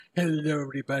Hello,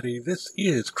 everybody. This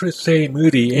is Chris A.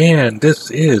 Moody, and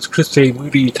this is Chris A.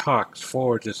 Moody Talks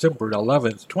for December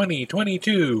 11th,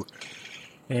 2022.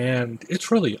 And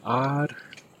it's really odd.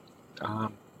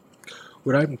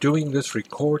 When I'm doing this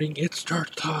recording, it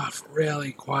starts off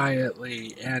really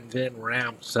quietly and then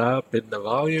ramps up in the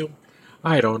volume.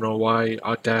 I don't know why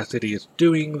Audacity is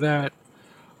doing that.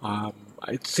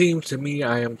 It seems to me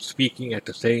I am speaking at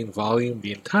the same volume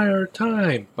the entire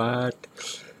time, but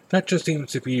that just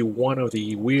seems to be one of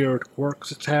the weird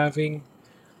quirks it's having.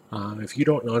 If you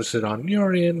don't notice it on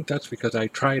your end, that's because I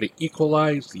try to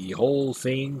equalize the whole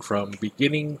thing from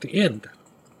beginning to end.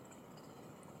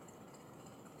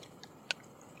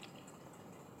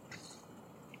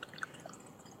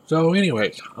 So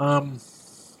anyways,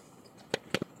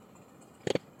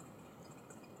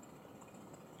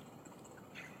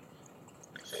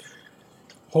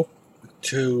 hope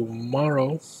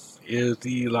tomorrow is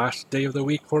the last day of the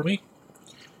week for me.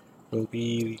 It'll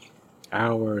be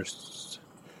hours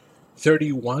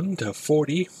 31 to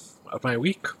 40 of my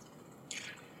week.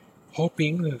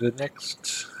 Hoping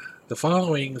the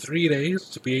following 3 days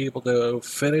to be able to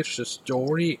finish the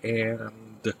story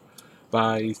and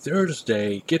by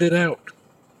Thursday get it out.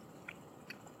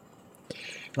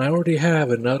 And I already have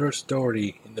another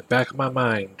story in the back of my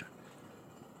mind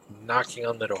knocking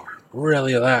on the door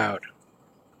really loud.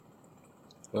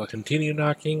 Will it continue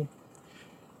knocking?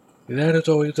 That is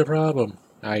always the problem.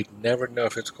 I never know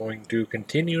if it's going to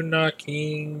continue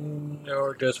knocking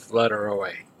or just flutter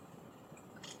away.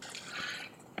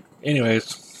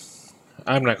 Anyways,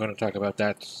 I'm not going to talk about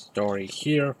that story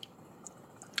here,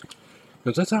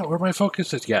 because that's not where my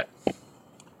focus is yet.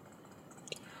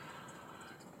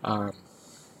 I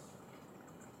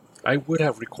would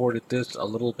have recorded this a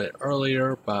little bit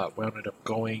earlier, but wound up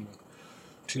going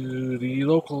to the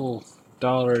local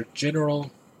Dollar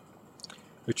General,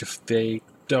 which if they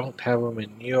don't have them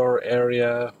in your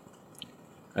area,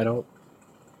 I don't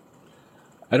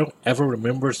ever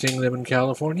remember seeing them in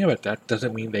California, but that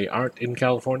doesn't mean they aren't in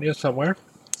California somewhere.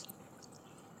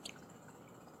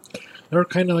 They're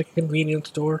kind of like a convenience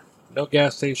store, no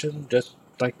gas station, just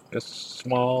like a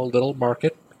small little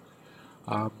market.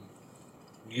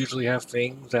 Usually have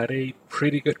things at a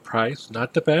pretty good price,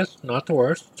 not the best, not the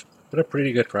worst, but a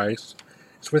pretty good price.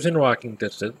 It's within walking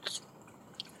distance,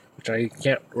 which I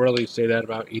can't really say that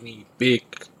about any big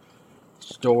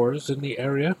stores in the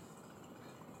area.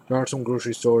 There are some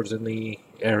grocery stores in the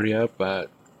area, but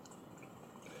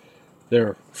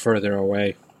they're further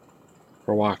away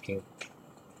for walking.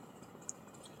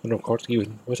 And of course,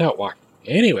 even without walking.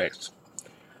 Anyways,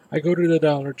 I go to the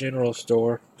Dollar General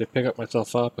store to pick up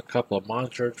myself up a couple of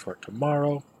monsters for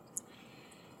tomorrow.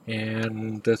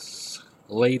 And this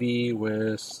lady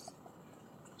with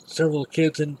several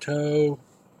kids in tow,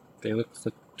 they look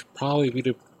to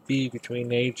probably be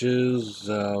between ages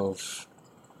of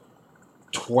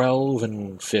 12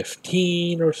 and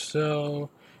 15 or so,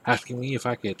 asking me if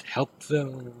I could help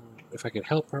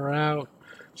her out.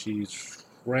 She's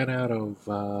ran out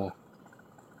of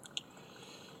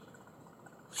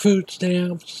food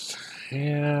stamps,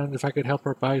 and if I could help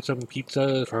her buy some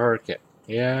pizza for her kid.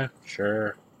 Yeah,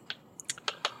 sure.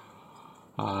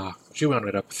 She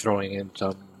wound up throwing in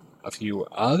a few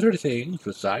other things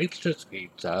besides just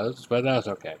pizzas, but that's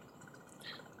okay.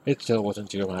 It still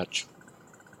wasn't too much.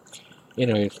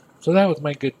 Anyways, so that was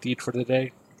my good deed for the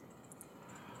day.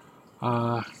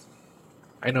 I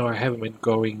know I haven't been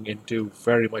going into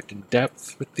very much in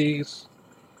depth with these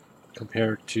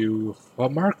compared to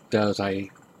what Mark does.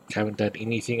 I haven't done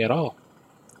anything at all.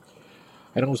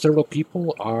 I know several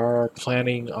people are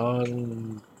planning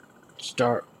on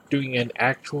start doing an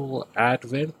actual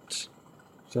Advent,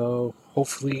 so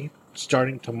hopefully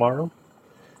starting tomorrow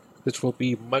this will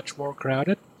be much more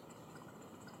crowded.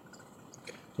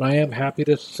 And I am happy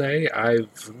to say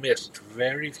I've missed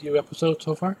very few episodes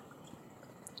so far.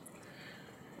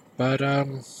 But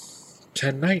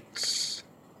tonight's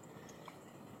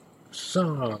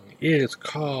song is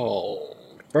called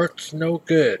Bert's No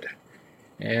Good,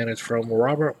 and it's from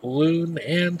Robert Balloon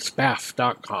and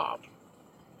Spaff.com.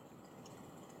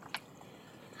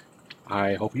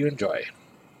 I hope you enjoy.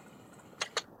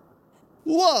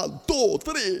 1, 2,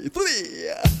 3,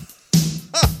 3.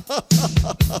 I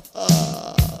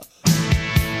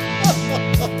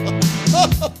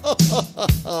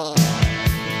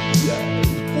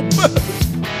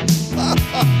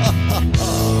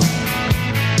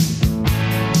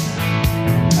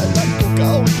like to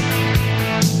go.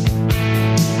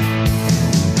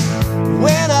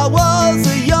 When I was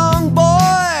a young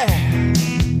boy,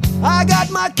 I got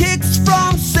my kicks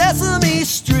from Sesame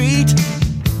Street.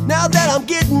 Now that I'm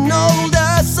getting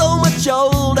older, so much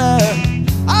older,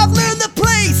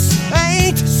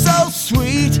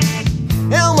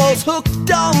 Carol's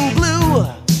hooked on blue.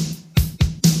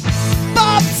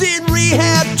 Bob's in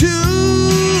rehab too.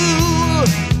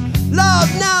 Lord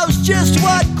knows just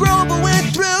what Grover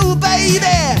went through, baby,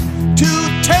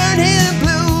 to turn him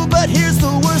blue. But here's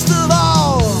the worst of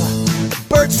all,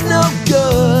 Bert's no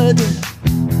good.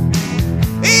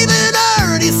 Even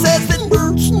Ernie says that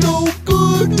Bert's no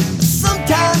good.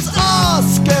 Sometimes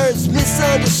Oscar's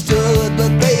misunderstood, but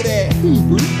baby,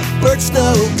 Bert's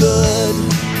no good.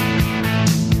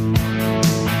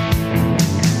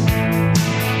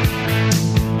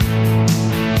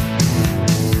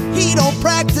 He don't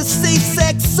practice safe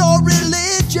sex or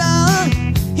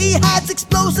religion. He hides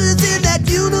explosives in that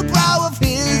unibrow of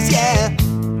his, yeah.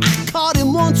 I caught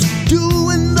him once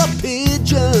doing the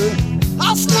pigeon.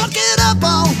 I snuck it up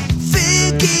on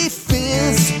Figgy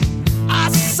Fizz. I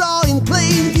saw in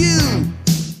plain view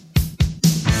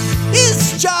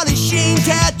his Charlie Sheen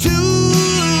tattoo.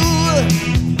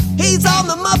 He's on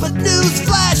the Muppet News,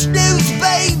 Flash News,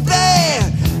 baby,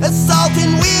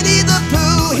 assaulting Winnie the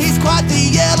Pooh. He's quite the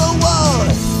yellow one.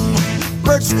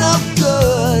 Bert's no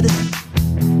good.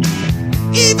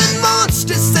 Even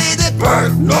monsters say that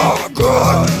Bert's no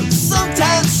good.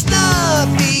 Sometimes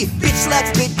Snuffy bitch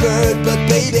slaps Big Bird, but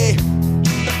baby,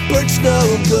 Bert's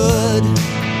no good.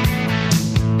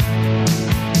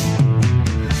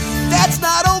 That's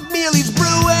not oatmeal he's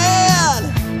brewing,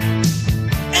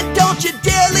 and don't you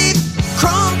dare leave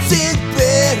crumbs in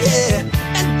bed, yeah.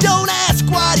 And don't ask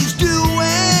what he's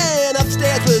doing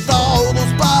upstairs with all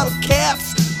those bottle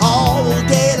caps all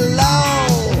day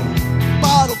long.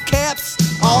 Bottle caps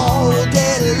all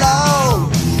day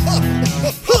long.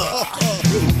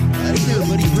 How do you do,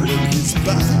 buddy?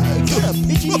 Put a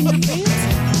pigeon in your pants?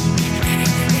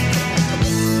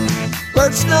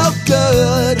 Bert's no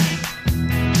good.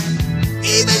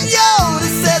 Even Yoda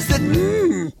says that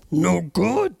no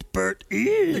good Bert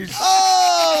is.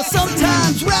 Oh,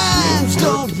 sometimes rhymes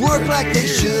don't work like they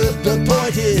should. The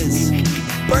point is,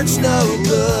 Bert's no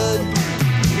good.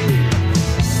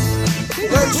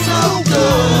 Bert's no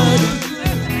good.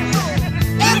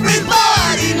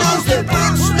 Everybody knows that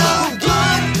Bert's no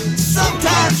good.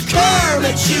 Sometimes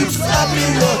Kermit shoots up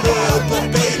in the hood,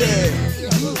 but baby,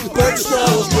 Bert's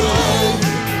no good.